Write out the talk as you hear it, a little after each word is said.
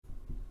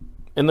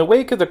In the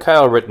wake of the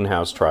Kyle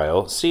Rittenhouse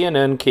trial,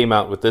 CNN came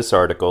out with this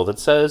article that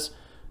says,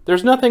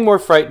 "There's nothing more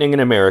frightening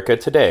in America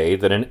today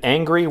than an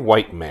angry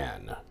white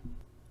man."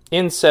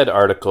 In said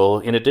article,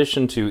 in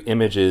addition to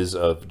images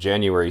of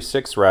January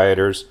 6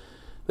 rioters,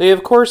 they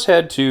of course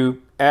had to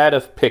add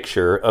a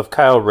picture of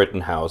Kyle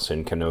Rittenhouse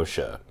in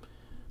Kenosha.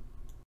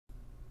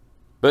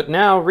 But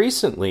now,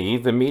 recently,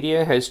 the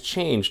media has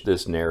changed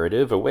this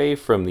narrative away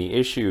from the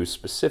issue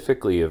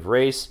specifically of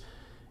race,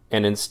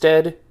 and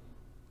instead,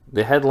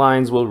 the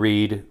headlines will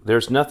read,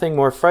 "There's nothing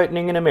more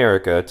frightening in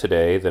America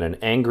today than an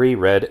angry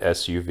red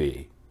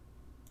SUV."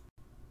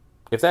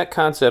 If that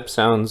concept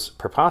sounds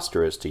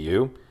preposterous to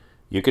you,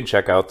 you can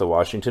check out the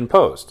Washington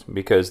Post,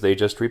 because they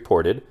just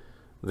reported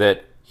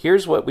that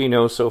here's what we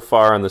know so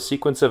far on the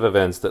sequence of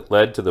events that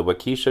led to the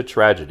Waukesha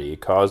tragedy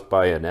caused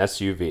by an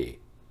SUV.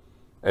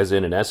 As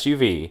in, an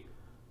SUV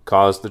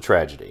caused the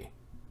tragedy.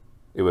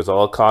 It was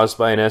all caused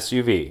by an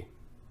SUV.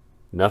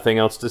 Nothing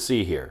else to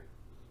see here.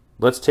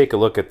 Let's take a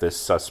look at this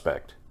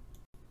suspect.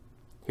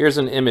 Here's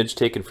an image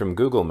taken from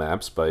Google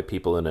Maps by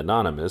people in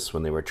Anonymous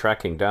when they were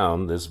tracking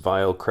down this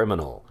vile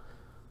criminal.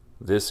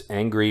 This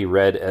angry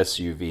red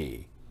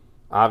SUV.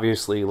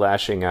 Obviously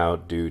lashing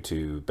out due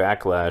to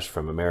backlash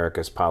from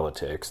America's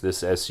politics,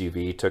 this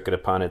SUV took it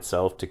upon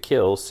itself to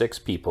kill 6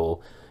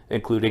 people,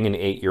 including an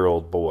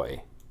 8-year-old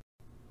boy.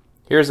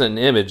 Here's an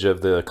image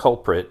of the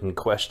culprit in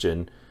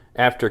question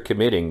after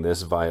committing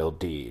this vile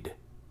deed.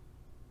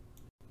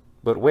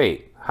 But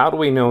wait, how do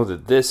we know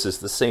that this is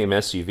the same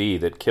SUV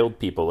that killed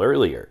people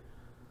earlier?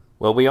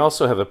 Well, we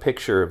also have a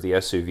picture of the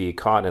SUV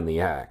caught in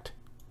the act.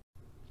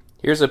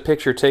 Here's a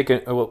picture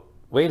taken... Oh, well,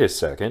 wait a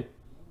second.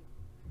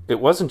 It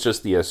wasn't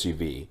just the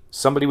SUV.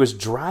 Somebody was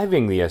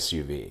driving the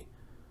SUV.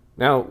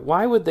 Now,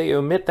 why would they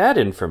omit that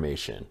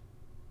information?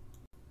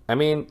 I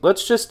mean,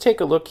 let's just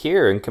take a look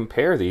here and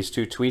compare these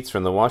two tweets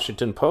from the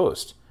Washington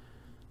Post.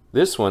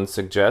 This one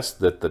suggests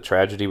that the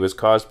tragedy was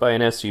caused by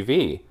an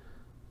SUV,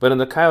 but in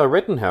the Kyle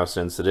Rittenhouse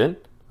incident,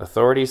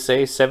 authorities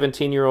say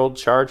 17-year-old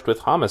charged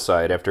with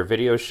homicide after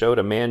video showed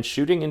a man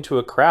shooting into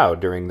a crowd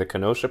during the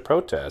Kenosha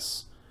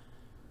protests.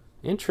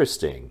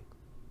 Interesting.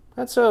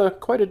 That's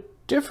quite a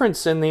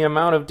difference in the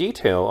amount of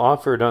detail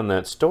offered on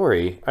that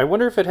story. I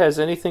wonder if it has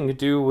anything to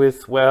do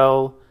with,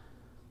 well,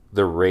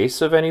 the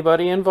race of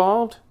anybody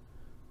involved?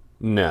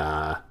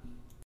 Nah.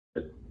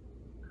 It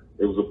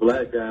was a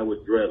black guy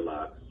with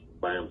dreadlocks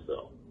by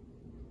himself.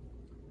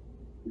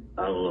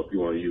 I don't know if you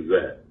want to use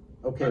that.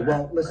 Okay,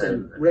 well,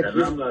 listen, Rick.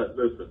 And I'm not,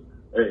 listen,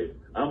 hey,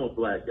 I'm a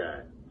black guy,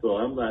 so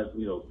I'm not,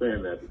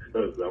 saying that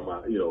because I'm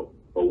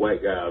a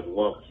white guy out in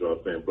Waukesha.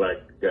 I'm saying black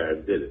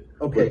guys did it.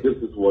 Okay. But this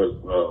is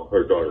what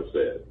her daughter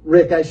said.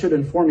 Rick, I should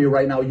inform you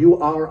right now, you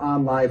are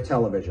on live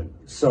television.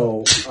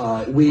 So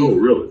Oh,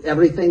 really?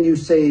 everything you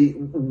say,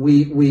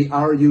 we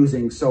are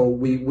using. So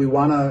we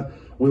want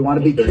to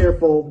be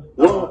careful.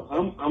 Well,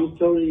 I'm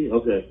telling you,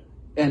 okay.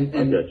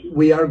 And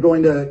we are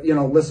going to,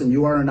 listen,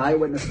 you are an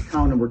eyewitness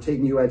account and we're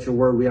taking you at your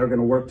word. We are going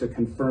to work to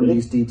confirm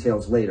these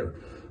details later.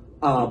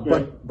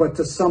 But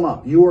to sum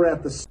up, you were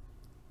at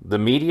The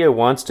media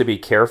wants to be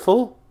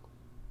careful?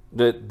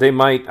 That they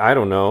might, I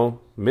don't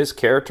know,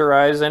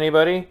 mischaracterize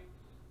anybody?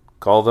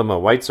 Call them a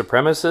white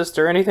supremacist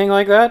or anything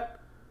like that?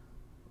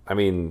 I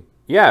mean,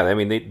 yeah, they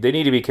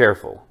need to be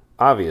careful,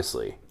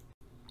 obviously.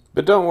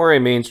 But don't worry,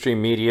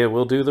 mainstream media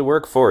will do the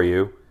work for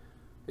you.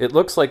 It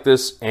looks like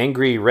this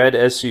angry red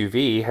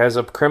SUV has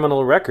a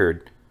criminal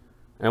record.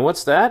 And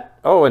what's that?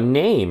 Oh, a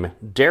name.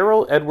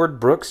 Daryl Edward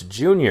Brooks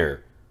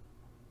Jr.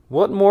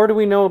 What more do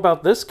we know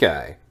about this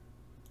guy?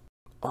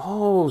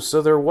 Oh,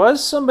 so there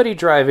was somebody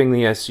driving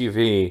the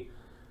SUV.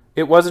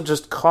 It wasn't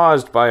just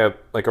caused by a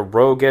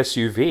rogue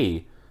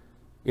SUV.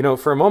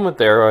 For a moment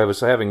there, I was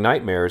having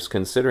nightmares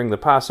considering the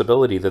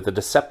possibility that the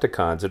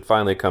Decepticons had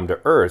finally come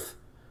to Earth.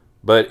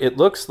 But it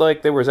looks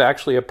like there was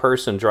actually a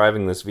person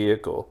driving this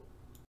vehicle.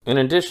 In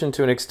addition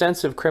to an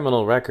extensive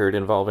criminal record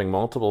involving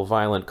multiple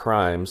violent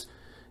crimes,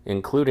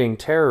 including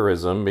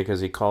terrorism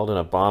because he called in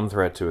a bomb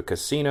threat to a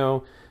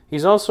casino,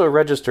 he's also a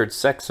registered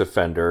sex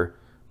offender.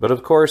 But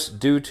of course,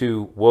 due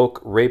to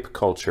woke rape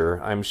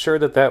culture, I'm sure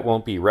that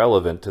won't be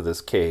relevant to this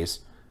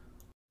case.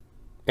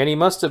 And he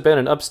must have been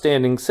an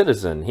upstanding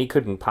citizen. He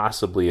couldn't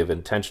possibly have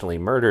intentionally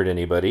murdered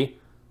anybody.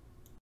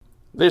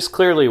 This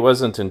clearly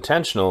wasn't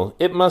intentional.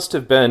 It must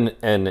have been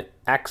an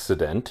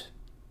accident.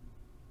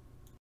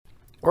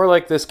 Or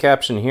like this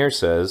caption here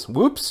says,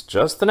 "Whoops,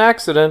 just an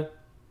accident."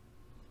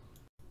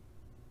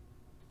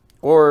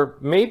 Or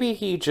maybe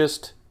he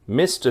just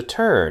missed a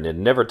turn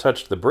and never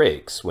touched the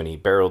brakes when he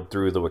barreled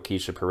through the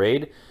Waukesha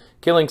parade,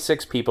 killing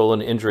 6 people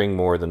and injuring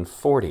more than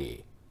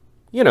 40.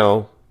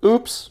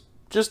 Oops,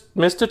 just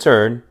missed a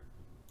turn.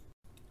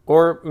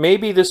 Or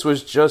maybe this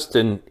was just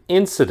an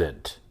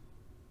incident.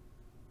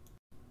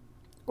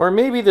 Or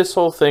maybe this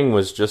whole thing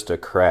was just a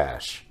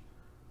crash.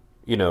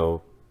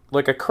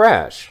 Like a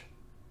crash.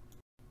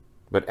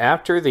 But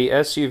after the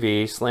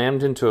SUV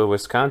slammed into a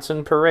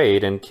Wisconsin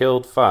parade and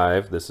killed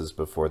 5, this is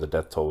before the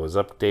death toll was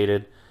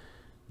updated,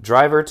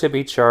 driver to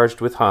be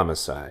charged with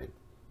homicide.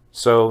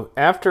 So,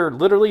 after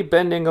literally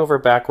bending over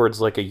backwards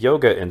like a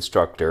yoga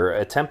instructor,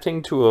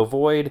 attempting to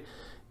avoid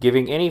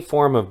giving any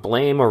form of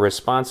blame or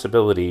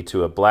responsibility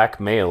to a black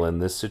male in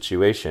this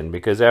situation,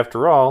 because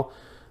after all,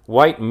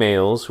 white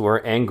males who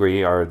are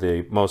angry are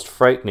the most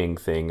frightening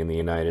thing in the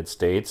United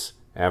States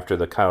after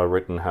the Kyle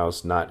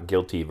Rittenhouse not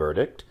guilty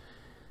verdict,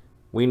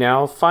 we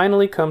now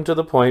finally come to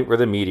the point where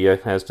the media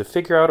has to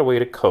figure out a way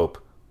to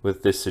cope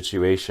with this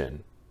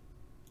situation.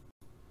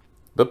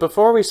 But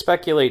before we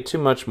speculate too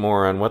much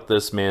more on what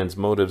this man's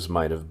motives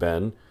might have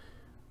been,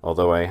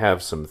 although I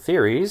have some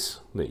theories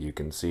that you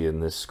can see in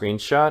this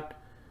screenshot,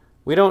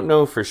 we don't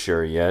know for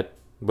sure yet,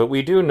 but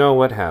we do know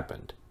what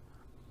happened.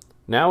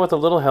 Now, with a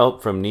little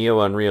help from Neo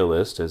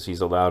Unrealist, as he's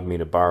allowed me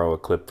to borrow a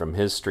clip from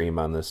his stream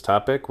on this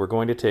topic, we're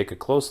going to take a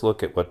close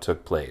look at what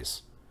took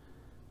place.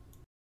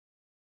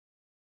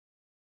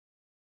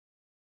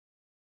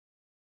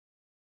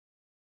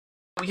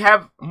 We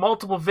have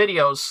multiple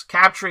videos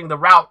capturing the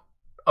route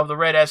of the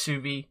red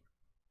SUV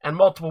and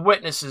multiple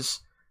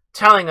witnesses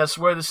telling us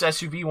where this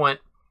SUV went.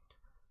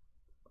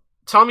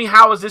 Tell me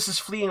how this is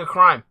fleeing a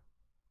crime.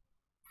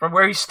 From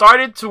where he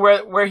started to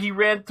where he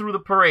ran through the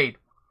parade.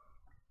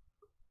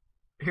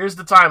 Here's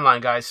the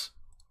timeline, guys.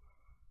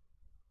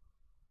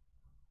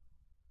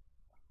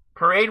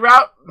 Parade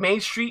route, Main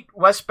Street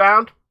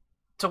westbound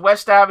to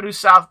West Avenue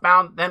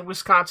southbound, then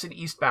Wisconsin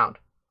eastbound.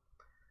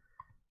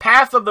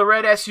 Path of the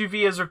red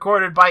SUV is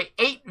recorded by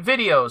 8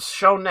 videos,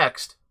 shown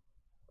next.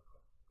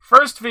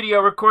 First video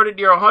recorded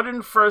near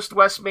 101st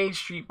West Main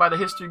Street by the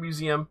History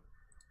Museum,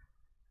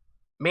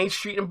 Main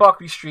Street and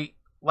Buckley Street.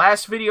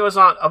 Last video is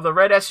of the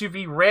red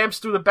SUV rams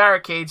through the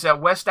barricades at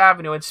West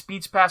Avenue and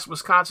speeds past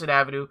Wisconsin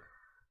Avenue,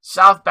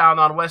 southbound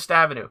on West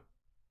Avenue.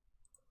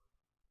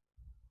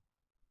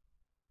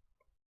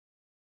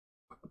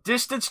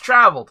 Distance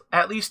traveled,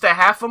 at least a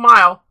half a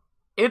mile.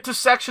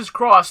 Intersections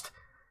crossed,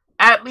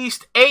 at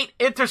least 8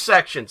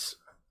 intersections.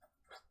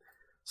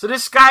 So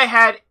this guy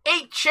had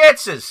 8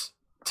 chances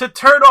to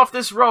turn off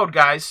this road,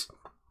 guys,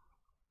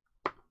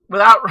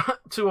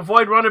 to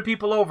avoid running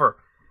people over.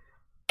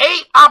 8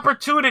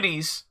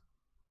 opportunities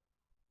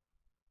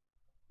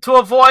to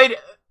avoid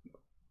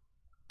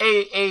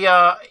a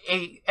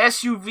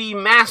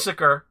SUV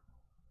massacre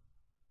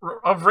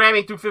of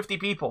ramming through 50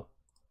 people.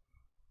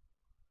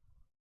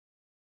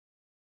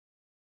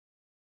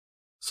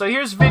 So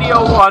here's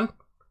video 1.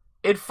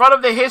 In front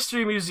of the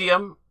History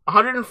Museum,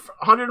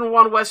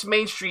 101 West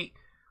Main Street,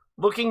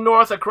 looking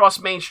north across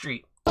Main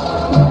Street.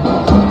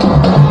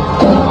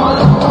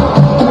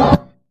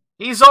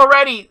 He's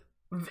already,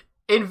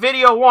 in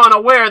video 1,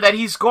 aware that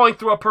he's going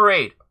through a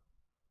parade.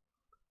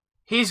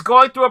 He's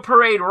going through a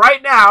parade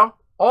right now.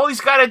 All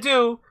he's got to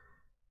do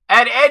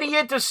at any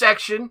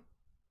intersection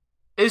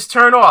is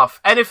turn off.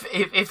 And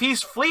if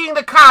he's fleeing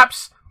the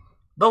cops,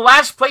 the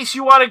last place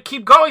you want to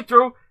keep going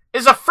through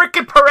is a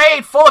freaking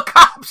parade full of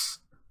cops.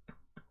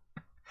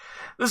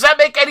 Does that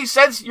make any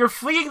sense? You're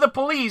fleeing the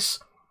police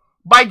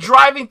by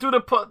driving through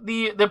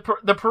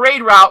the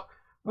parade route,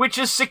 which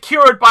is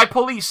secured by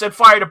police and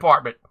fire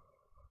department.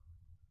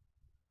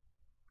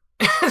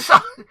 So,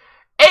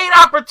 8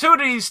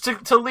 opportunities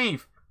to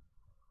leave.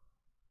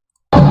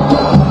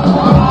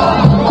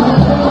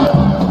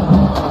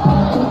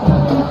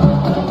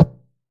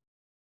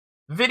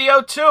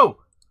 Video 2.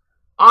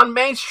 On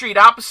Main Street,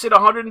 opposite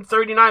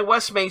 139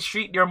 West Main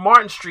Street, near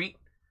Martin Street.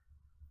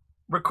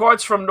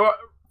 Records from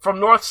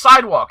North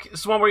Sidewalk.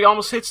 This is one where he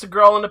almost hits the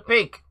girl in the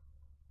pink.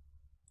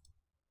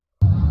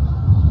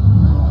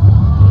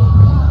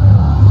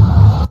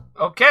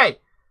 Okay.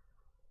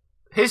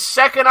 His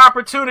second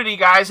opportunity,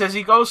 guys, as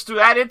he goes through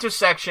that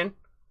intersection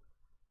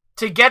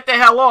to get the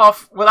hell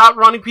off without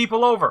running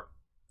people over.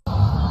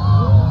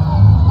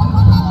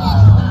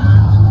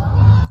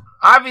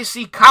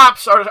 Obviously,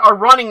 cops are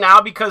running now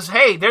because,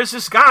 hey, there's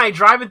this guy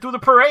driving through the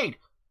parade.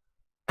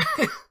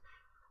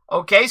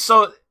 Okay,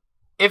 so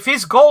if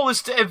his goal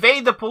is to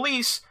evade the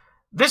police,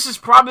 this is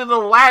probably the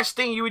last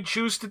thing you would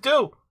choose to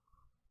do.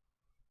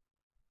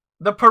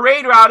 The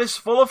parade route is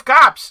full of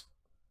cops.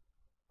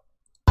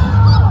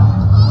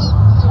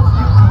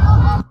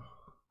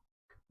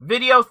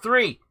 Video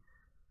 3.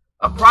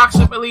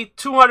 Approximately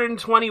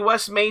 220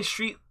 West Main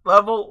Street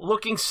level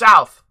looking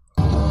south.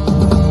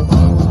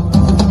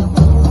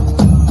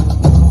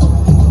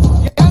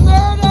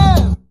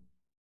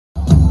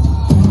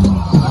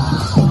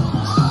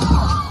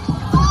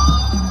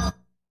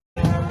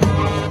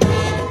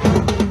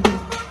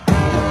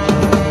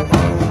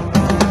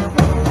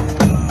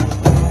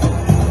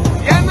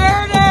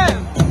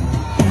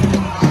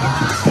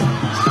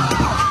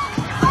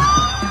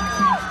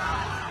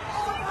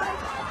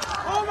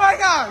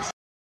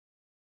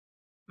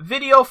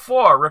 Video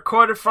 4,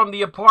 recorded from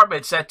the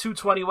apartments at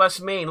 220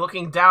 West Main,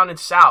 looking down and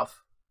south.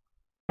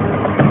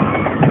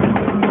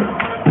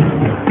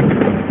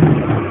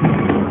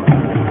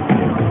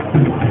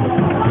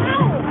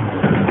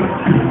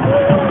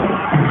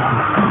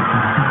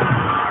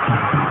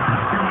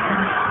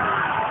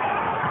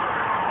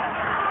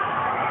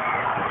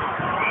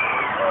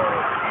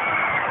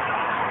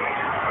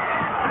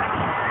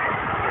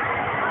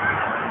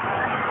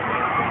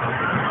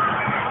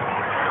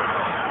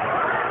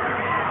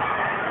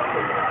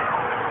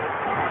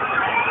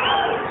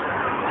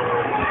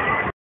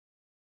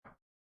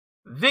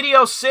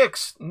 Video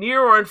 6, near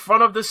or in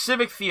front of the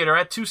Civic Theater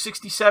at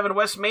 267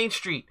 West Main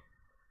Street.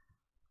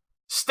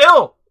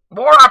 Still,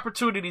 more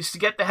opportunities to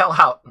get the hell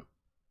out.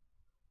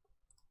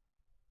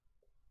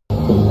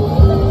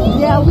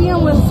 Yeah, we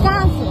in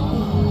Wisconsin.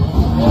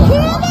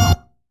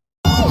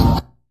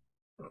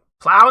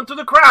 Plowing through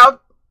the crowd.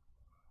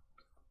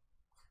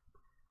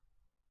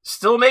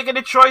 Still making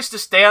the choice to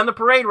stay on the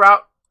parade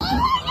route.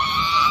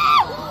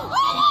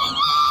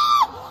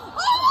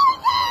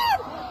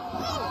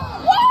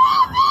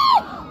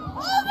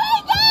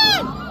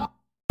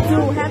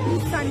 Dude, happy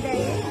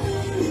Sunday.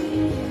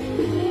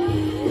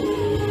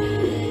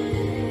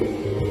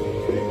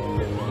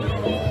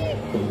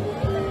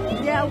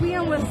 Yeah, we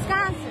in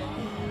Wisconsin.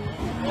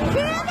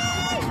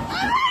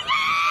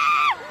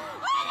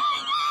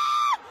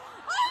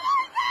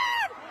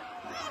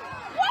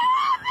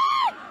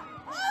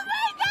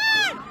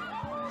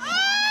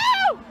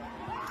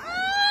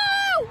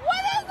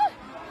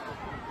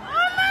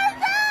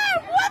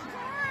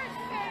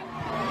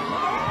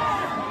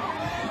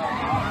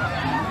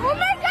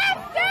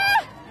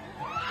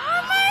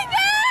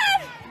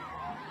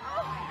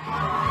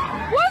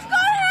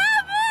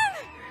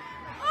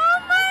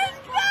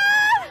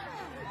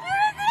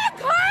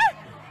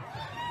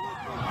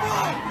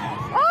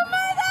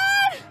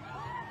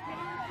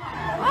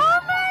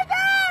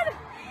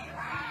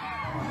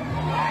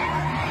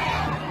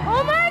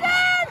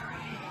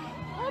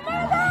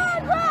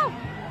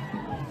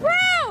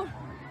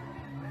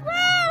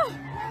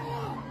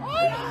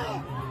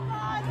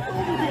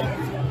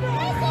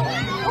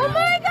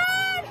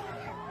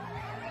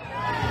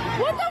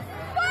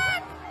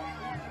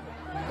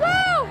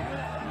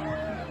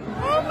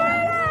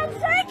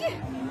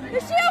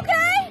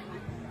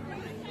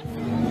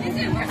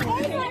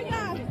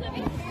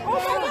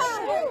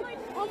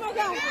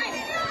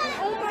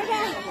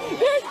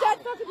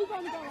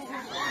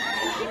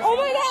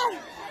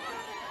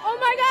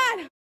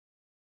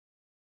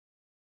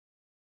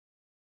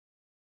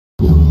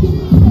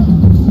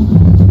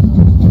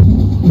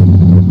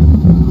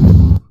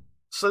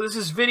 So this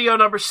is video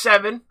number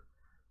 7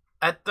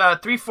 at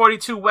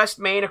 342 West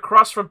Main,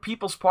 across from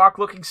People's Park,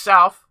 looking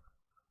south.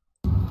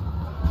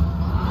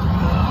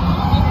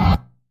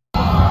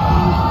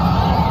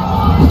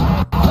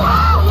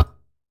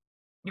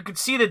 You can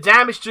see the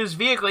damage to his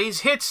vehicle. He's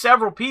hit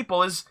several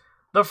people.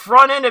 The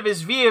front end of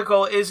his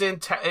vehicle is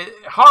in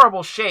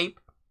horrible shape.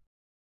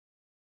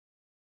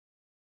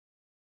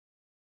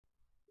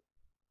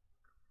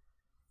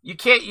 You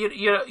can't,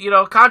 you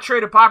know, contrary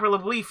to popular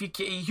belief, a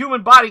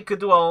human body could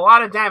do a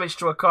lot of damage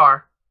to a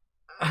car.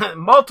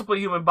 Multiple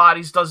human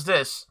bodies does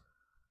this.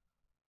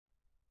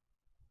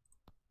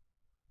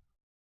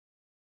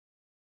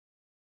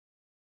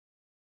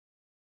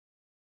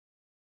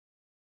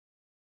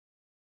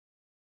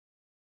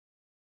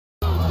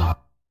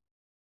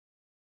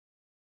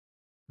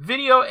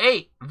 Video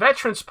 8,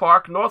 Veterans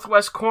Park,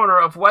 northwest corner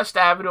of West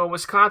Avenue in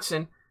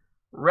Wisconsin.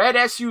 Red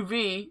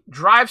SUV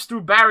drives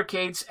through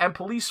barricades and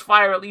police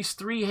fire at least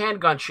 3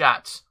 handgun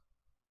shots.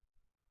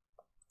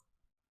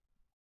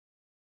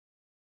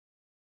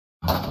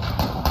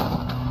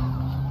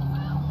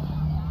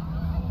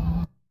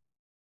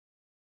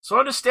 So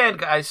understand,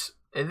 guys,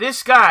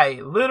 this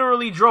guy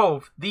literally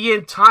drove the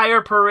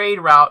entire parade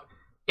route,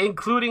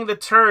 including the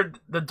turn,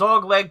 the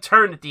dogleg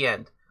turn at the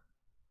end.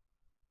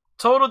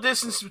 Total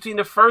distance between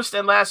the first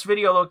and last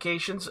video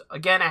locations,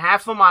 again, a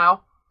half a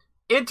mile.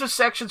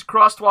 Intersections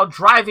crossed while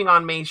driving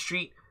on Main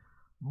Street,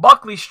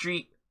 Buckley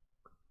Street,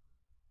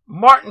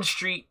 Martin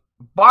Street,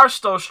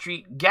 Barstow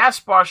Street,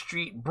 Gaspar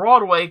Street,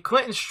 Broadway,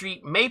 Clinton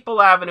Street,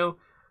 Maple Avenue,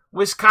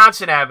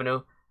 Wisconsin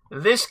Avenue.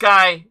 This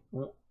guy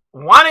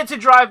wanted to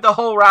drive the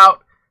whole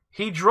route.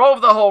 He drove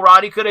the whole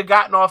route. He could have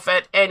gotten off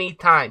at any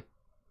time.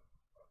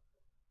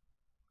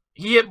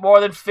 He hit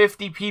more than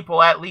 50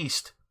 people at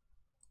least.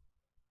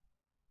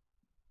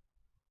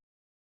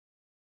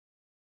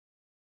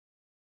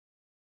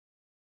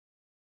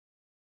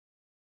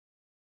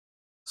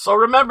 So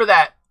remember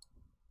that.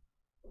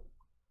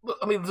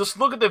 I mean, just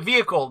look at the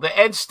vehicle, the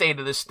end state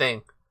of this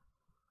thing.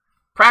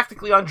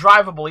 Practically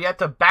undrivable. He had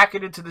to back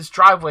it into this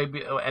driveway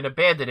and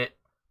abandon it.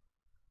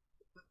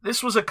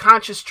 This was a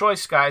conscious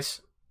choice,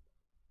 guys.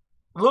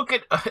 Look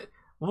at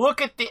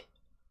the...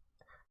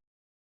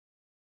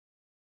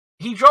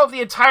 He drove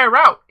the entire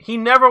route. He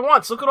never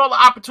once. Look at all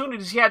the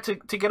opportunities he had to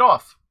get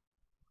off.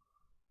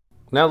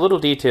 Now, little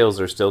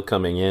details are still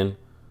coming in,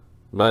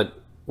 but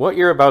what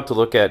you're about to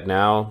look at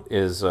now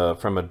is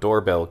from a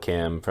doorbell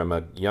cam from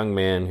a young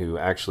man who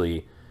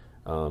actually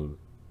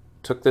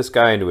took this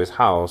guy into his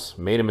house,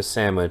 made him a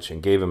sandwich,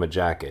 and gave him a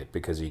jacket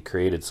because he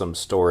created some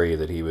story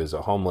that he was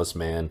a homeless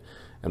man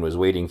and was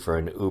waiting for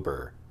an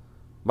Uber.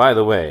 By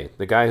the way,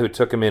 the guy who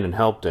took him in and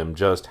helped him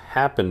just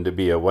happened to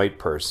be a white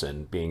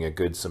person, being a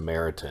good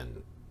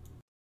Samaritan.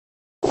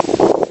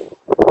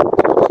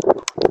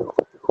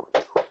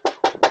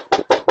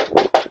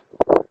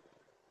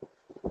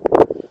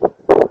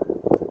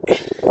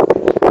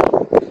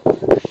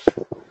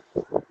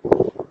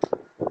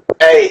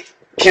 Hey,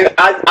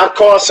 I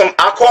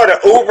called an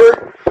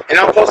Uber and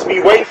I'm supposed to be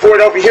waiting for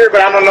it over here,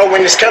 but I don't know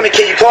when it's coming.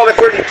 Can you call it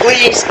for me,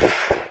 please?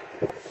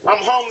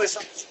 I'm homeless.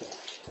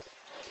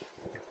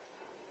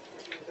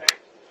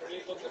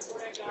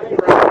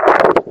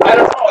 I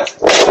don't know. It's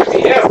supposed to be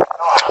him.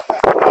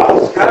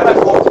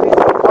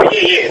 Oh,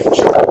 yeah, for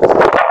sure.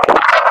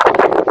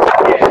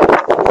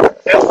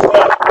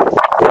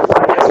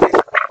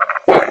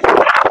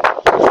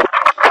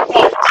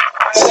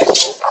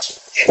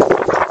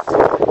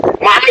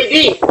 My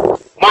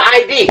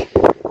ID.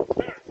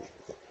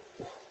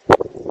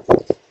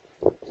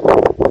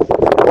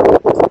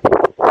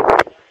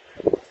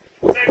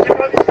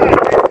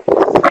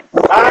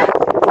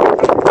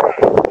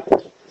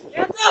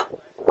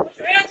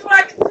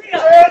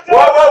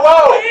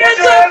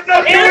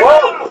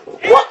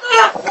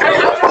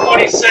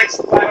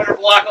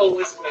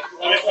 Elizabeth,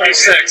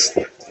 126.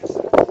 Hey,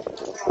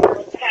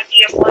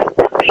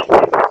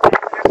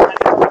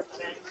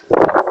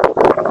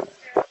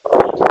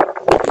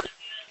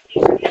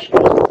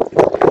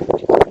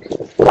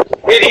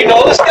 do you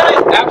know this guy?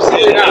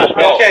 Absolutely not.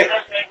 No. Okay.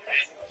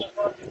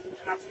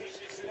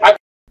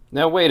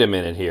 Now wait a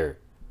minute here.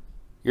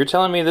 You're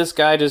telling me this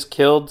guy just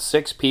killed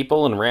 6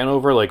 people and ran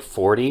over like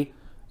 40,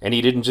 and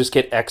he didn't just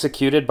get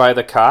executed by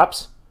the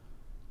cops?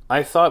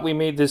 I thought we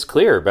made this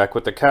clear back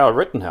with the Kyle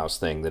Rittenhouse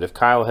thing, that if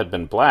Kyle had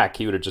been black,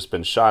 he would have just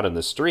been shot in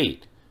the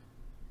street.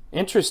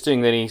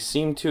 Interesting that he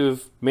seemed to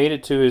have made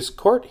it to his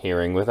court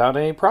hearing without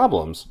any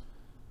problems.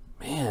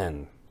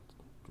 Man,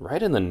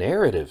 right in the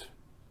narrative.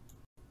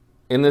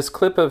 In this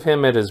clip of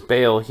him at his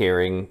bail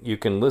hearing, you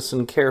can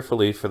listen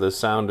carefully for the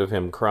sound of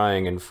him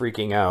crying and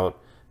freaking out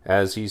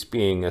as he's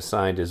being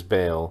assigned his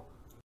bail.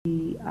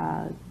 We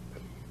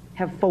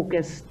have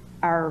focused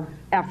our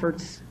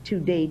efforts to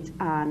date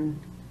on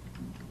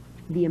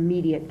the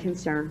immediate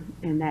concern,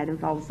 and that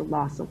involves the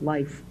loss of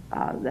life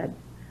that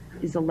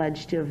is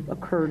alleged to have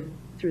occurred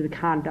through the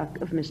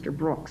conduct of Mr.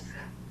 Brooks.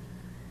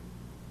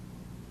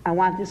 I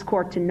want this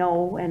court to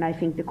know, and I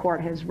think the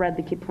court has read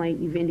the complaint,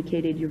 you've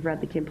indicated you've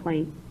read the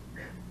complaint.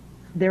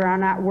 There are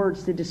not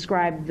words to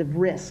describe the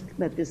risk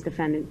that this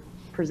defendant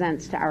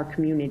presents to our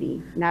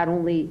community. Not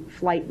only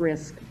flight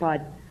risk,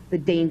 but the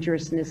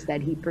dangerousness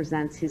that he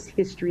presents, his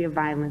history of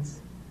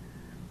violence,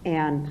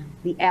 and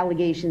the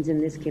allegations in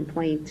this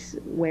complaint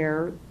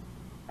where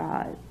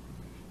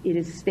it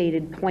is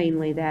stated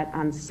plainly that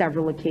on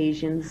several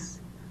occasions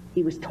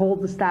he was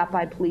told to stop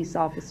by police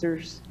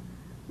officers.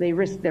 They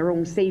risked their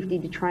own safety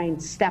to try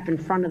and step in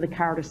front of the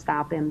car to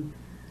stop him.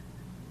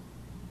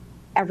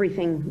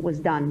 Everything was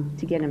done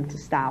to get him to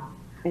stop,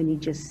 and he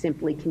just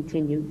simply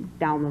continued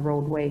down the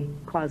roadway,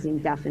 causing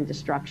death and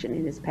destruction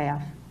in his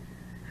path.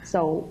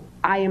 So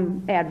I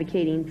am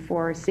advocating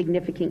for a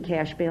significant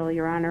cash bail,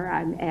 Your Honor.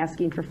 I'm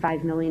asking for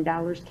 $5 million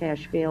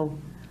cash bail.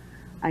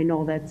 I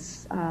know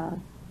that's a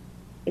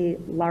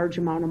large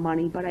amount of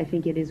money, but I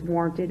think it is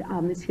warranted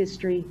on this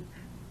history,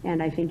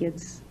 and I think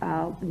it's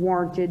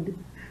warranted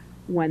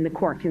when the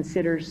court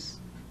considers,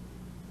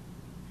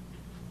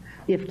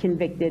 if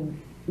convicted,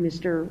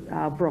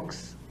 Mr.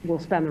 Brooks will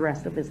spend the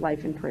rest of his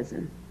life in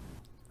prison.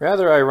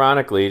 Rather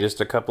ironically,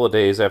 just a couple of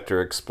days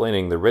after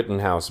explaining the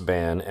Rittenhouse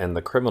ban and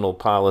the criminal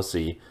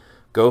policy,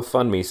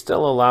 GoFundMe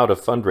still allowed a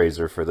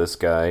fundraiser for this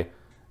guy,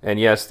 and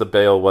yes, the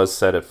bail was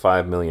set at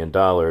 $5 million,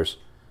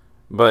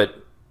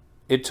 but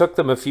it took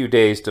them a few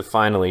days to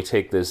finally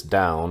take this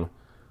down,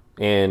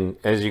 and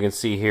as you can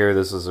see here,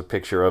 this is a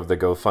picture of the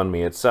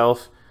GoFundMe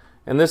itself,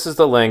 and this is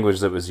the language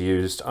that was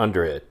used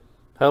under it.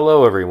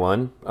 Hello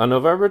everyone. On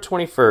November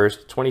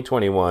 21st,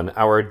 2021,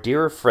 our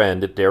dear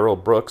friend Darrell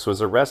Brooks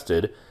was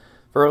arrested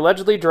for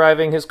allegedly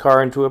driving his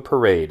car into a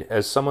parade.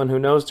 As someone who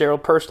knows Darrell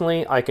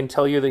personally, I can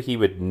tell you that he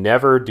would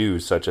never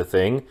do such a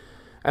thing,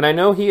 and I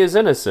know he is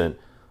innocent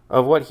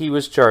of what he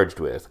was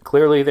charged with.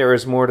 Clearly there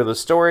is more to the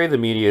story the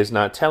media is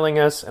not telling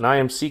us, and I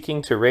am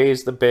seeking to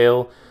raise the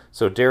bail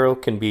so Darrell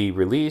can be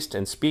released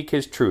and speak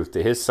his truth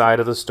to his side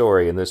of the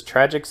story in this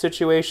tragic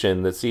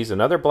situation that sees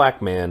another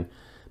black man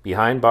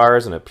behind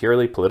bars in a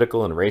purely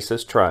political and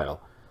racist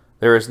trial.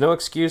 There is no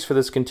excuse for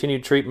this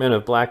continued treatment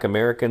of black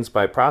Americans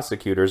by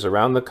prosecutors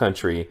around the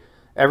country.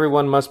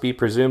 Everyone must be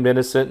presumed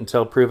innocent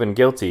until proven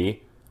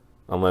guilty,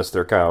 unless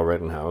they're Kyle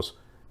Rittenhouse.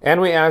 And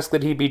we ask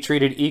that he be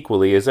treated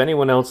equally as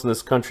anyone else in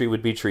this country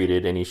would be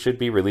treated, and he should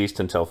be released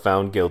until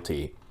found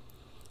guilty.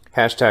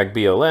 Hashtag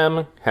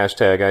BLM,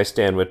 hashtag I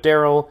stand with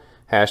Darrell,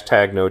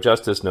 hashtag no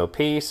justice, no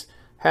peace,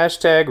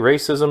 hashtag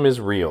racism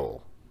is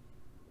real.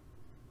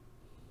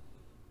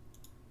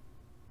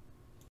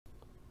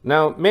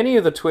 Now, many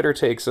of the Twitter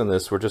takes on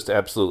this were just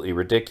absolutely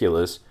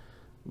ridiculous,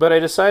 but I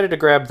decided to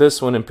grab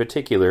this one in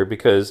particular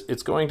because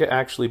it's going to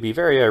actually be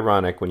very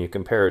ironic when you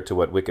compare it to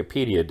what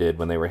Wikipedia did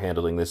when they were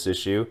handling this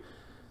issue.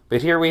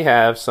 But here we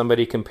have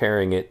somebody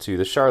comparing it to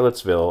the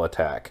Charlottesville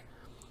attack.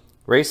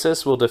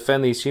 Racists will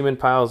defend these human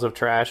piles of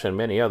trash and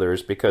many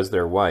others because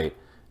they're white,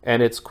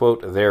 and it's,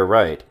 quote, their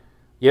right,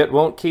 yet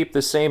won't keep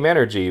the same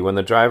energy when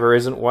the driver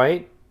isn't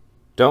white?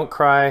 Don't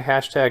cry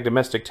hashtag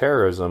domestic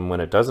terrorism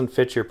when it doesn't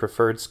fit your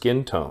preferred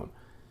skin tone.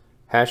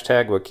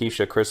 Hashtag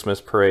Waukesha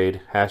Christmas Parade,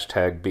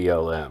 hashtag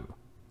BLM.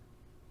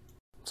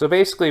 So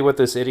basically what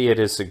this idiot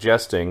is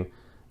suggesting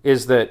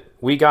is that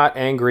we got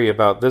angry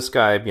about this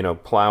guy,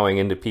 plowing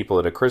into people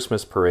at a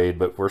Christmas parade,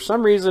 but for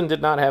some reason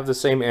did not have the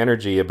same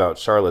energy about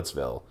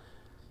Charlottesville.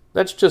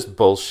 That's just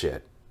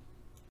bullshit.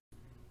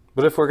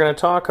 But if we're going to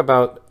talk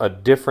about a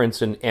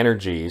difference in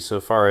energy so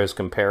far as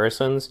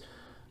comparisons,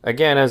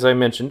 again, as I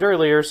mentioned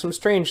earlier, some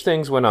strange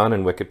things went on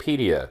in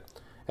Wikipedia.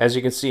 As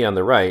you can see on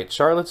the right,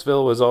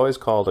 Charlottesville was always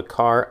called a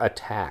car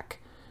attack.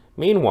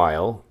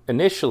 Meanwhile,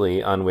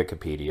 initially on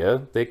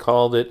Wikipedia, they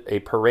called it a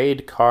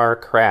parade car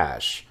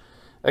crash.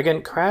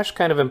 Again, crash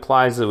kind of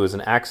implies it was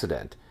an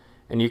accident.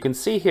 And you can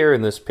see here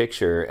in this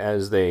picture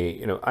as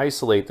they,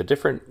 isolate the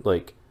different,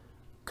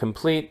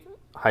 complete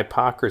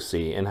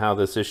hypocrisy in how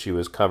this issue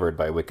is covered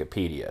by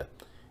Wikipedia.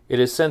 It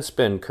has since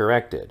been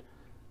corrected.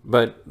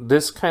 But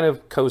this kind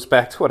of goes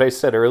back to what I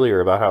said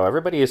earlier about how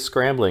everybody is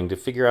scrambling to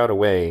figure out a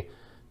way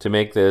to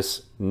make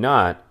this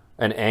not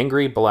an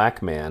angry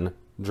black man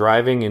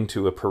driving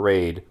into a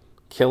parade,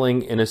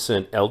 killing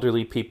innocent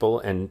elderly people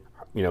and,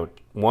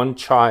 one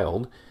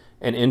child,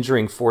 and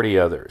injuring 40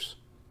 others.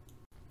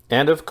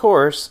 And of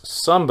course,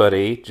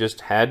 somebody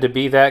just had to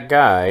be that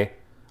guy.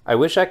 I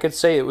wish I could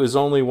say it was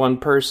only one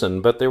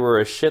person, but there were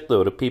a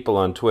shitload of people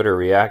on Twitter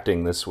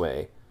reacting this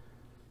way.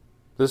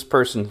 This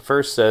person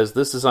first says,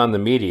 "This is on the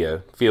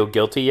media. Feel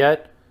guilty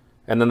yet?"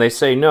 And then they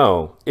say,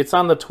 "No, it's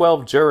on the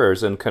 12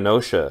 jurors in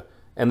Kenosha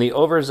and the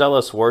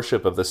overzealous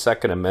worship of the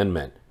Second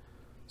Amendment."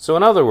 So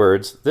in other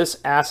words, this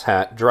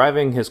asshat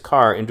driving his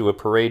car into a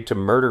parade to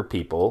murder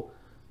people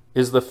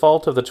is the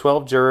fault of the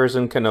 12 jurors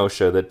in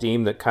Kenosha that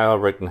deemed that Kyle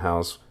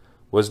Rittenhouse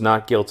was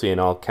not guilty in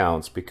all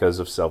counts because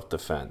of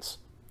self-defense.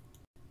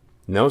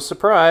 No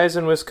surprise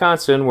in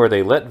Wisconsin, where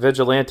they let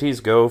vigilantes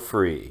go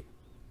free.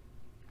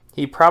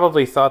 He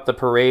probably thought the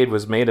parade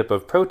was made up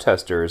of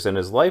protesters and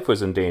his life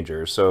was in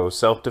danger, so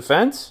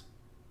self-defense?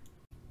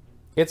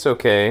 It's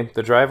okay.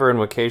 The driver in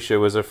Waukesha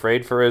was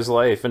afraid for his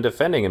life and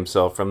defending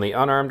himself from the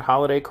unarmed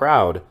holiday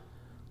crowd.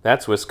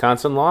 That's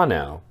Wisconsin law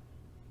now.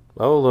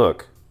 Oh,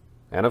 look.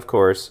 And of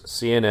course,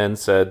 CNN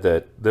said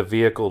that the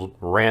vehicle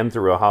ran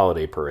through a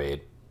holiday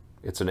parade.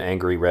 It's an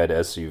angry red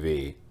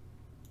SUV.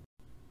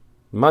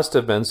 Must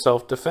have been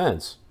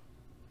self-defense.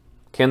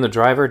 Can the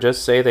driver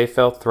just say they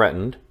felt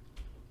threatened?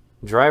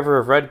 Driver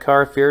of red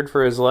car feared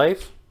for his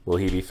life? Will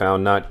he be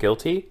found not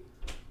guilty?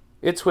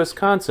 It's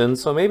Wisconsin,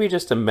 so maybe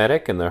just a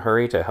medic in the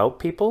hurry to help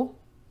people?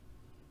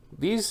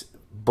 These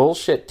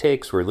bullshit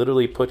takes were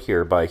literally put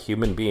here by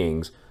human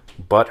beings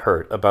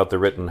butthurt about the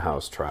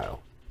Rittenhouse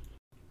trial.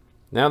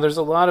 Now, there's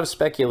a lot of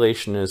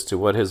speculation as to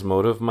what his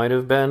motive might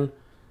have been,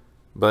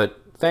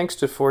 but thanks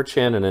to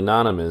 4chan and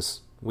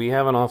Anonymous, we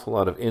have an awful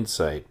lot of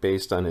insight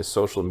based on his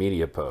social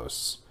media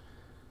posts.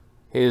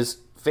 His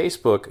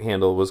Facebook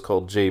handle was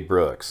called Jay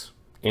Brooks,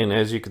 and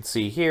as you can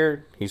see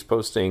here, he's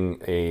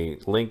posting a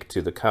link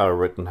to the Kyle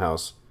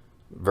Rittenhouse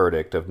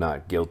verdict of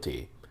not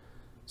guilty.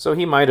 So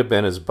he might have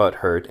been as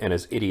butthurt and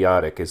as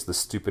idiotic as the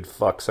stupid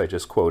fucks I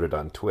just quoted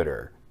on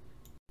Twitter.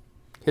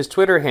 His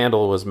Twitter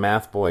handle was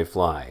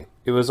MathBoyFly.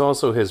 It was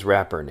also his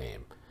rapper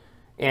name.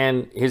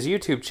 And his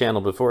YouTube channel,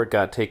 before it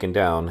got taken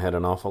down, had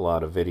an awful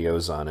lot of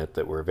videos on it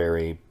that were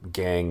very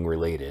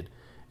gang-related.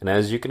 And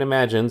as you can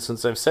imagine,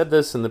 since I've said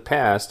this in the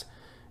past,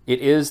 it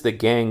is the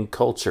gang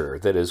culture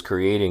that is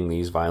creating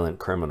these violent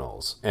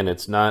criminals, and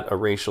it's not a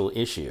racial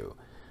issue.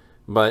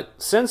 But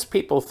since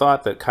people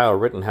thought that Kyle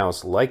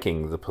Rittenhouse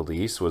liking the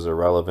police was a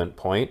relevant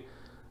point,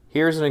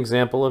 here's an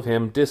example of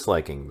him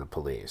disliking the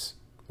police.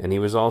 And he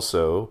was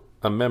also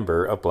a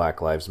member of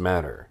Black Lives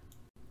Matter.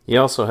 He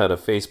also had a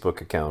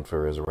Facebook account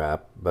for his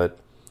rap, but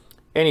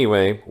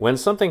anyway, when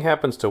something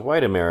happens to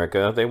white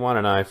America, they want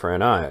an eye for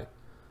an eye.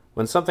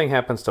 When something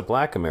happens to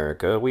black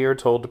America, we are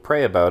told to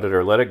pray about it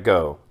or let it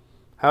go.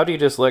 How do you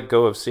just let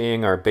go of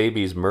seeing our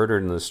babies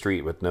murdered in the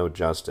street with no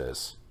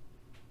justice?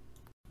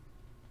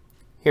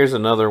 Here's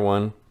another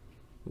one.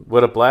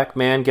 Would a black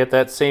man get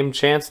that same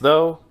chance,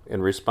 though?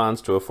 In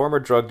response to a former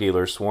drug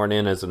dealer sworn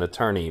in as an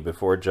attorney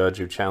before a judge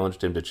who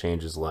challenged him to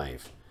change his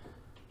life.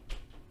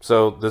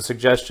 So the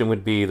suggestion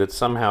would be that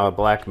somehow a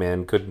black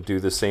man couldn't do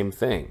the same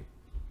thing.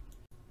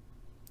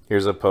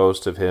 Here's a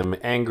post of him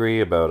angry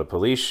about a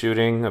police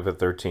shooting of a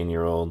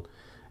 13-year-old.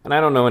 And I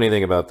don't know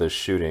anything about this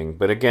shooting,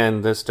 but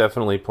again, this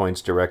definitely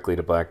points directly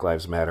to Black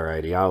Lives Matter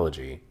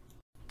ideology.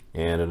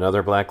 And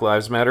another Black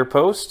Lives Matter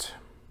post.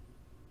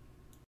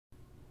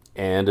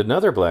 And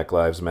another Black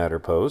Lives Matter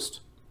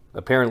post.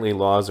 Apparently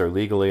laws are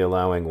legally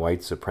allowing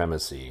white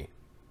supremacy.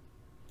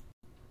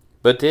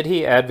 But did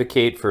he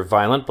advocate for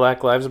violent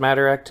Black Lives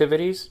Matter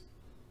activities?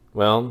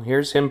 Well,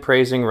 here's him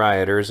praising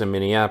rioters in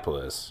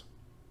Minneapolis.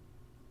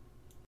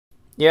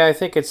 Yeah, I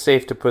think it's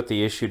safe to put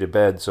the issue to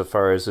bed so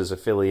far as his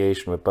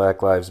affiliation with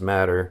Black Lives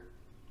Matter.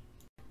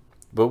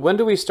 But when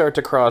do we start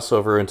to cross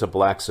over into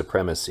black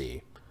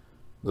supremacy?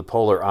 The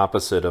polar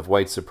opposite of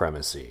white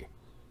supremacy.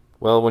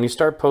 Well, when you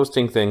start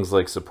posting things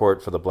like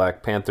support for the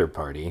Black Panther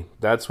Party,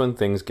 that's when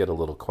things get a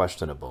little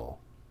questionable.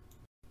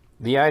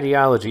 The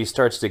ideology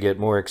starts to get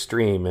more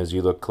extreme as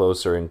you look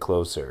closer and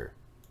closer.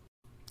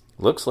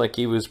 Looks like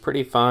he was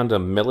pretty fond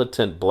of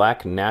militant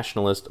black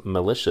nationalist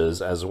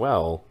militias as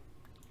well.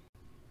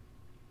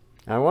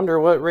 I wonder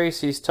what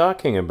race he's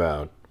talking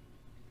about.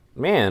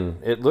 Man,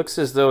 it looks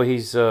as though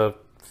he's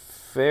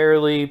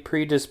fairly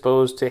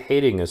predisposed to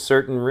hating a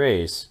certain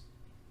race.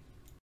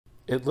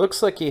 It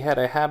looks like he had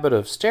a habit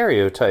of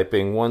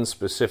stereotyping one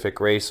specific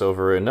race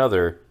over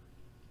another,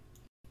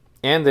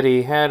 and that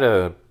he had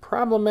a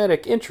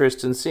problematic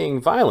interest in seeing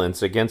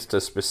violence against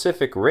a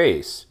specific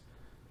race,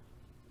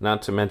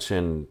 not to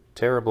mention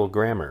terrible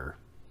grammar.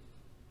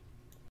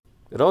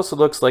 It also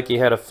looks like he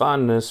had a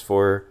fondness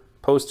for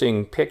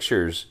posting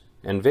pictures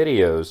and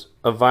videos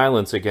of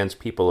violence against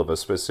people of a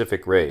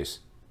specific race.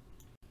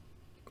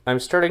 I'm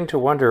starting to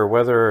wonder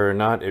whether or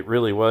not it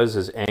really was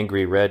his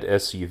angry red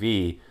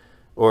SUV,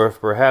 or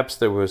if perhaps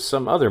there was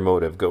some other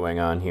motive going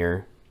on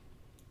here.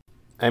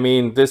 I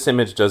mean, this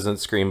image doesn't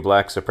scream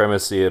black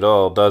supremacy at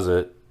all, does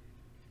it?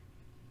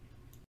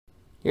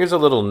 Here's a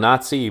little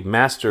Nazi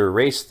master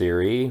race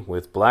theory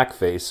with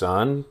blackface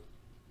on.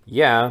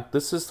 Yeah,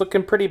 this is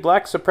looking pretty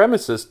black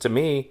supremacist to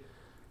me.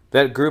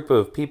 That group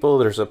of people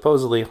that are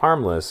supposedly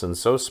harmless and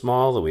so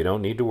small that we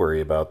don't need to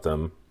worry about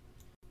them.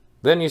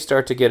 Then you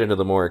start to get into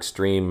the more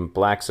extreme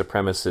black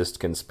supremacist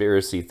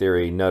conspiracy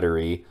theory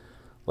nuttery,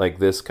 like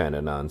this kind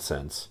of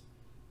nonsense.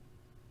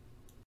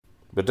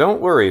 But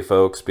don't worry,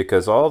 folks,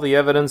 because all the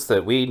evidence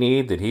that we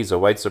need that he's a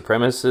white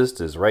supremacist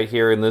is right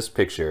here in this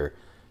picture,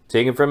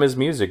 taken from his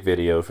music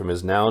video from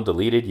his now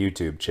deleted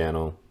YouTube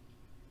channel.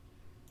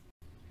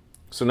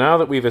 So now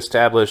that we've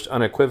established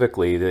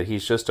unequivocally that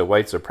he's just a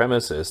white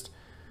supremacist,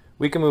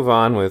 we can move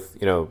on with,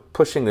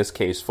 pushing this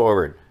case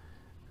forward.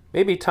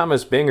 Maybe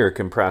Thomas Binger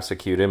can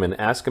prosecute him and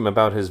ask him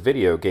about his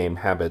video game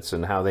habits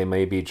and how they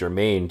may be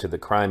germane to the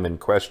crime in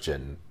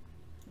question.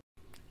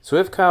 So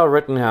if Kyle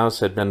Rittenhouse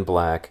had been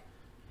black,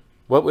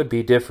 what would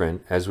be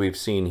different, as we've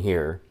seen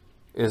here,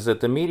 is that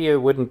the media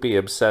wouldn't be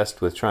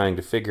obsessed with trying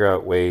to figure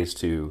out ways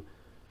to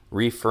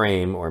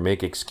reframe or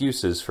make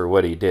excuses for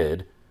what he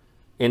did.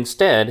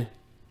 Instead,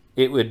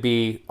 it would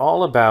be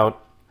all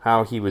about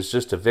how he was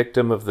just a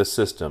victim of the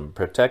system,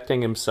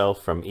 protecting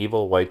himself from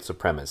evil white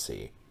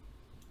supremacy.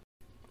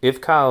 If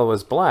Kyle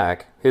was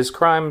black, his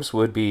crimes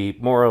would be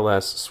more or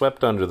less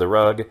swept under the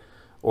rug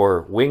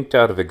or winked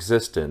out of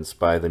existence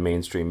by the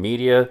mainstream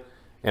media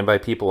and by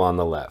people on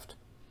the left.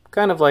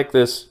 Kind of like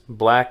this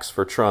Blacks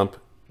for Trump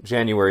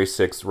January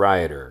 6th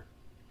rioter.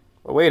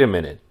 But wait a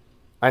minute,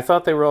 I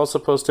thought they were all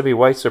supposed to be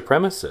white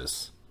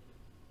supremacists.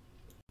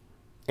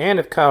 And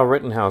if Kyle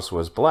Rittenhouse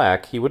was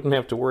black, he wouldn't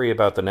have to worry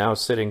about the now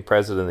sitting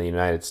president of the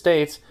United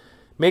States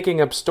making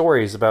up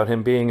stories about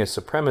him being a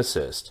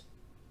supremacist.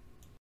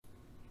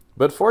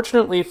 But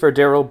fortunately for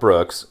Darrell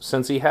Brooks,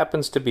 since he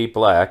happens to be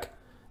black,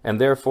 and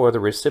therefore the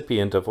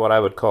recipient of what I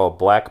would call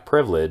black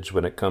privilege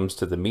when it comes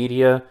to the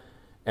media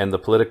and the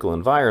political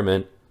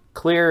environment,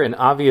 clear and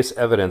obvious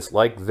evidence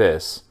like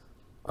this,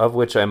 of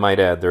which I might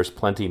add there's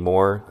plenty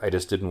more, I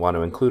just didn't want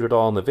to include it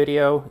all in the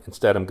video.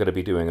 Instead, I'm going to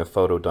be doing a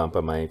photo dump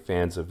on my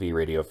Fans of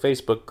V-Radio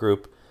Facebook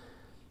group.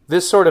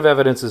 This sort of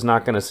evidence is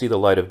not going to see the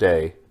light of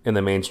day in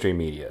the mainstream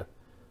media.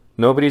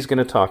 Nobody's going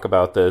to talk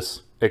about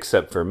this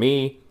except for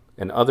me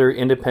and other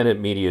independent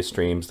media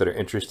streams that are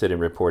interested in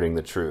reporting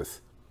the truth.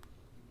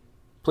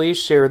 Please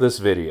share this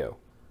video,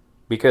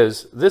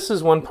 because this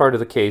is one part of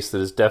the case that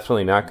is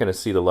definitely not going to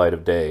see the light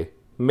of day,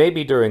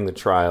 maybe during the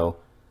trial,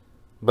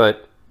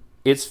 but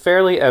it's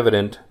fairly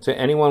evident to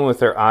anyone with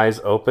their eyes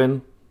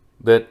open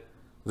that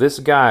this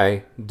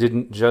guy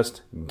didn't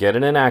just get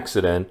in an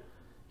accident,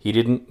 he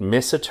didn't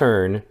miss a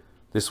turn,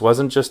 this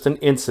wasn't just an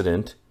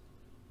incident.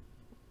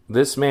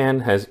 This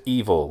man has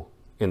evil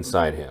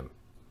inside him.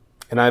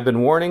 And I've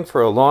been warning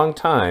for a long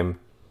time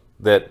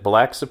that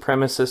black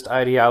supremacist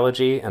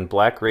ideology and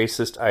black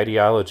racist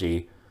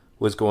ideology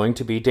was going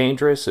to be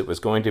dangerous, it was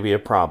going to be a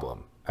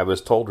problem. I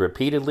was told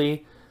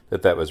repeatedly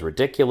that that was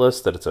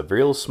ridiculous, that it's a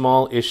real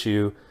small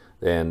issue,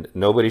 and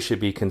nobody should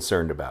be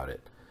concerned about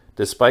it.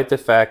 Despite the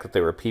fact that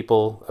there were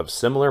people of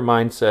similar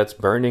mindsets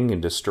burning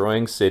and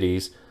destroying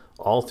cities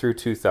all through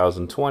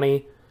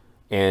 2020,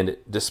 and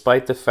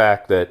despite the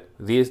fact that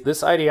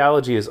this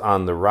ideology is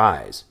on the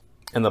rise,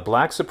 and the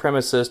black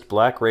supremacist,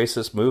 black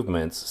racist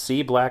movements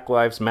see Black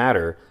Lives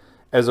Matter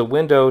as a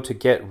window to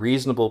get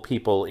reasonable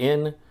people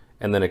in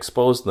and then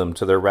expose them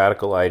to their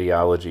radical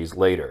ideologies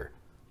later.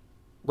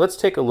 Let's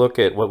take a look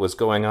at what was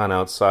going on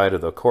outside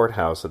of the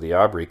courthouse of the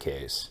Arbery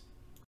case.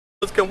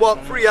 Can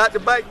walk free out the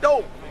back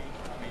door.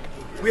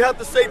 We have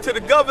to say to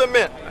the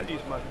government,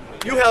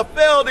 you have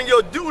failed in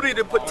your duty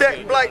to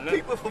protect black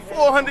people for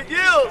 400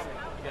 years.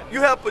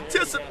 You have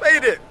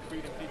participated.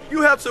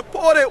 You have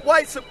supported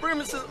white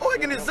supremacist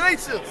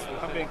organizations.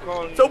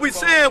 So we're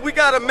saying we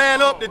got to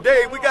man up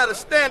today, we got to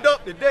stand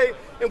up today,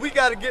 and we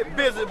got to get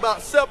busy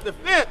about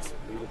self-defense.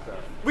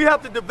 We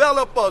have to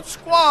develop a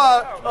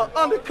squad of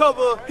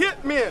undercover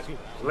hitmen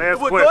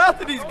who would go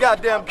after these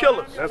goddamn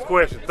killers. Last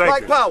question.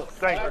 Thank you. Black power.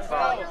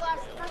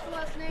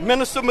 Thank you.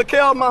 Minister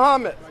Mikhail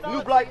Muhammad,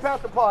 New Black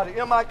Panther Party,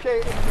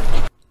 MIK.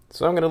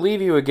 So I'm going to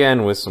leave you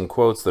again with some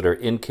quotes that are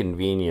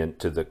inconvenient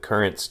to the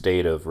current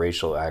state of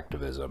racial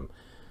activism,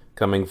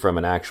 coming from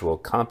an actual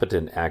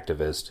competent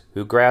activist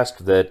who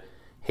grasped that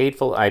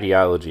hateful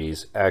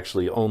ideologies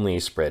actually only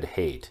spread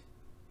hate.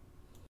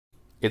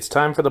 It's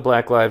time for the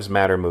Black Lives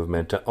Matter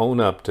movement to own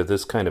up to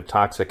this kind of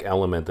toxic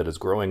element that is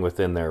growing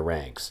within their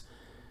ranks,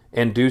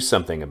 and do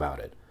something about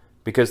it,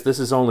 because this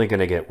is only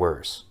going to get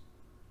worse.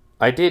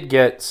 I did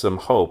get some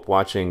hope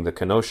watching the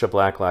Kenosha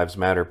Black Lives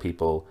Matter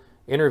people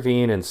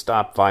intervene and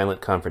stop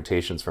violent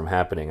confrontations from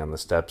happening on the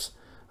steps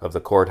of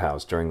the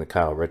courthouse during the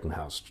Kyle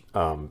Rittenhouse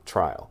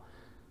trial.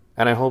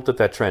 And I hope that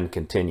that trend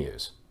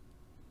continues.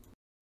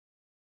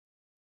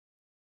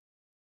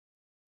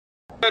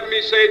 Let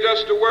me say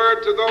just a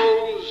word to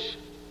those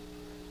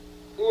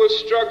who are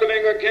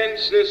struggling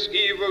against this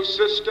evil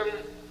system.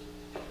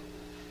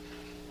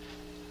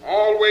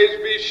 Always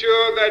be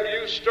sure that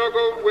you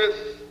struggle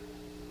with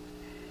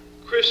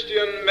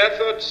Christian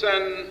methods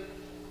and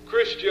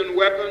Christian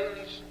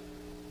weapons.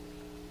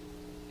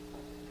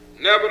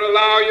 Never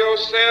allow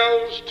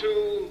yourselves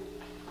to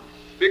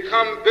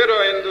become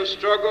bitter in the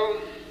struggle.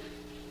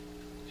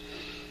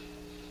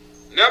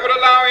 Never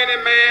allow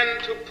any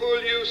man to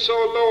pull you so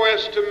low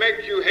as to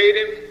make you hate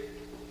him.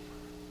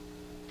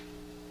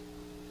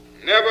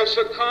 Never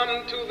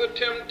succumb to the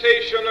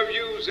temptation of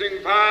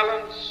using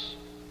violence.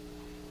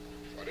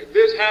 But if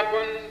this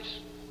happens,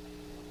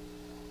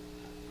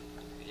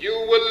 you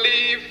will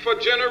leave for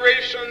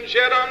generations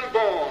yet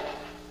unborn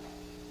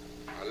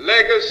a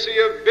legacy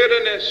of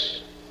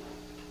bitterness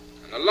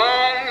and a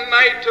long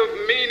night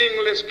of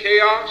meaningless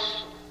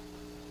chaos.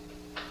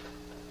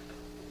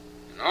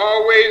 And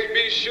always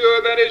be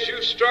sure that as you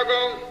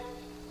struggle,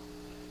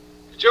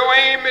 your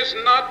aim is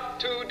not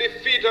to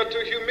defeat or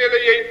to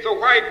humiliate the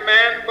white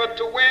man, but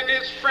to win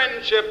his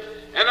friendship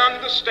and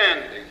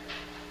understanding.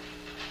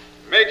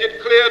 Make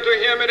it clear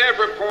to him at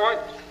every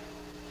point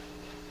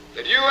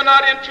that you are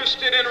not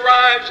interested in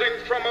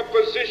rising from a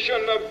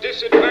position of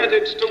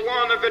disadvantage to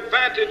one of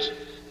advantage,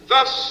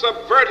 thus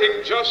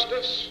subverting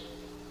justice.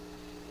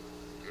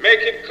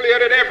 Make it clear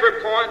at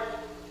every point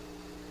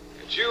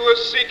that you are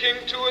seeking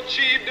to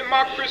achieve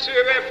democracy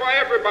for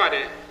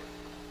everybody,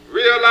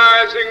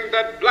 realizing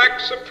that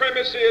black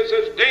supremacy is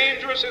as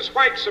dangerous as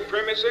white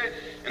supremacy,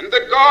 and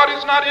that God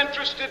is not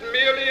interested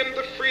merely in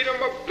the freedom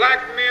of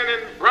black men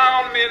and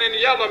brown men and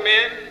yellow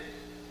men,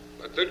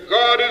 but that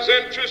God is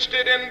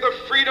interested in the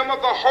freedom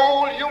of the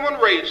whole human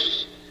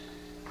race,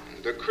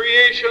 and the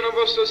creation of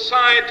a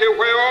society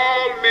where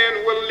all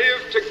men will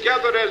live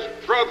together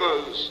as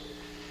brothers,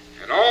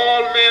 and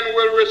all men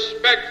will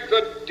respect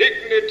the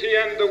dignity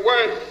and the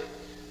worth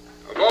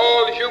of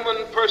all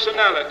human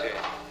personality.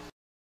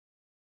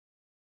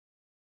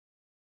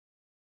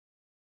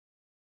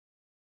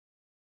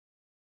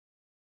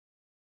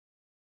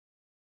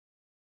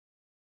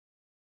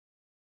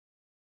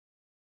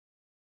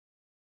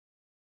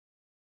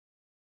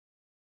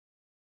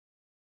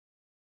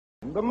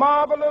 The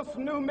marvelous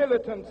new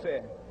militancy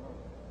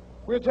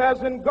which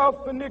has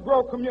engulfed the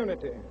Negro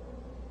community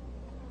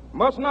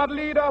must not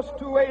lead us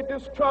to a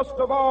distrust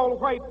of all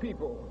white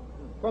people.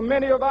 For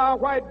many of our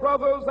white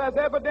brothers, as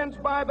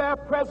evidenced by their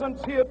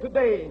presence here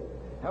today,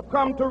 have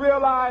come to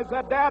realize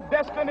that their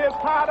destiny is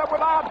tied up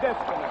with our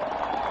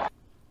destiny.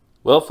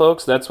 Well,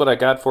 folks, that's what I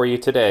got for you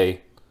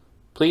today.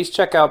 Please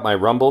check out my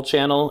Rumble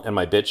channel and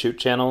my BitChute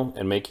channel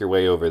and make your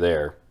way over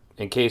there,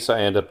 in case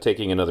I end up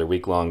taking another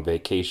week-long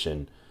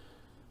vacation.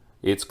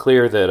 It's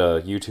clear that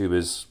YouTube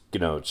is,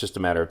 it's just a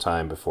matter of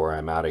time before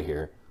I'm out of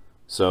here.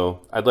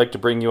 So I'd like to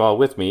bring you all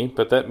with me,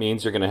 but that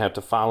means you're going to have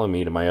to follow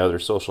me to my other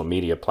social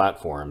media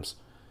platforms.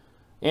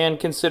 And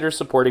consider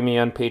supporting me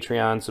on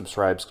Patreon,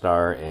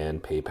 Subscribestar,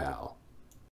 and PayPal.